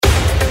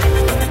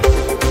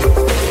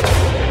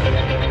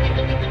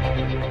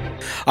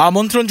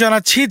আমন্ত্রণ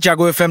জানাচ্ছি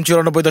জাগো FM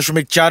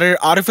 94.4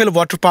 RFL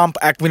water pump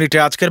 1 মিনিটে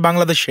আজকের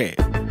বাংলাদেশে।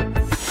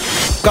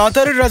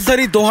 কাতারের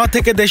রাজধানী দোহা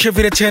থেকে দেশে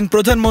ফিরেছেন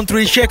প্রধানমন্ত্রী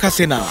শেখ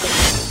হাসিনা।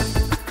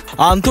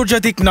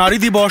 আন্তর্জাতিক নারী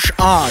দিবস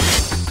আজ।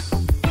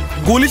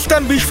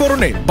 গুলিস্তান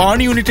বিস্ফোরণে বার্ন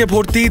ইউনিটে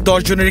ভর্তি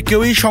 10 জনের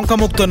কেউই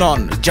সংখ্যামুক্ত নন,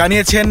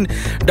 জানিয়েছেন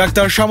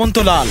ডাক্তার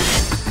সামন্তলাল।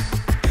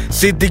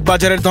 সিদ্দিক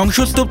বাজারের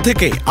ধ্বংসস্তূপ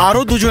থেকে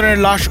আরও 2 জনের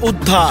লাশ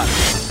উদ্ধার।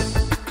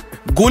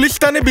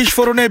 গুলিস্তানে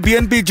বিস্ফোরণে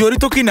বিএনপি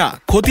জড়িত কিনা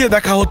খতিয়ে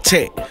দেখা হচ্ছে,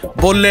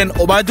 বললেন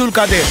ওবায়দুল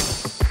কাদের।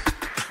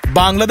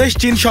 বাংলাদেশ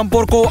চীন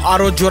সম্পর্ক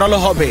আরও জোরালো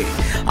হবে,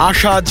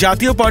 আশা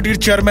জাতীয় পার্টির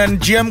চেয়ারম্যান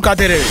জিএম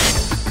কাদেরের।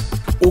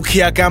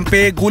 উখিয়া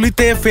ক্যাম্পে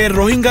গুলিতে ফের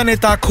রোহিঙ্গা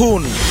নেতা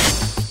খুন।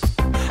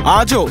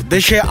 আজও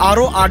দেশে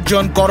আরও 8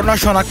 জন করোনা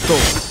শনাক্ত।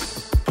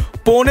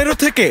 15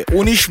 থেকে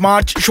 19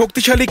 মার্চ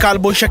শক্তিশালী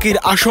কালবৈশাখীর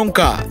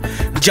আশঙ্কা,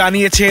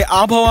 জানিয়েছে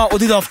আবহাওয়া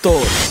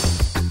অধিদপ্তর।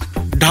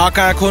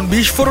 ঢাকা এখন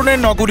বিস্ফোরণের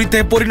নগরীতে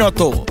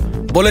পরিণত,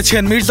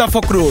 বলেছেন Mirza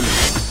Fakhrul.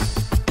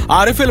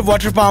 RFL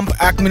water pump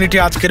 1 মিনিটে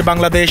আজকের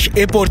বাংলাদেশ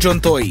এ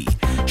পর্যন্তই।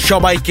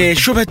 সবাইকে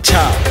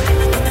শুভেচ্ছা।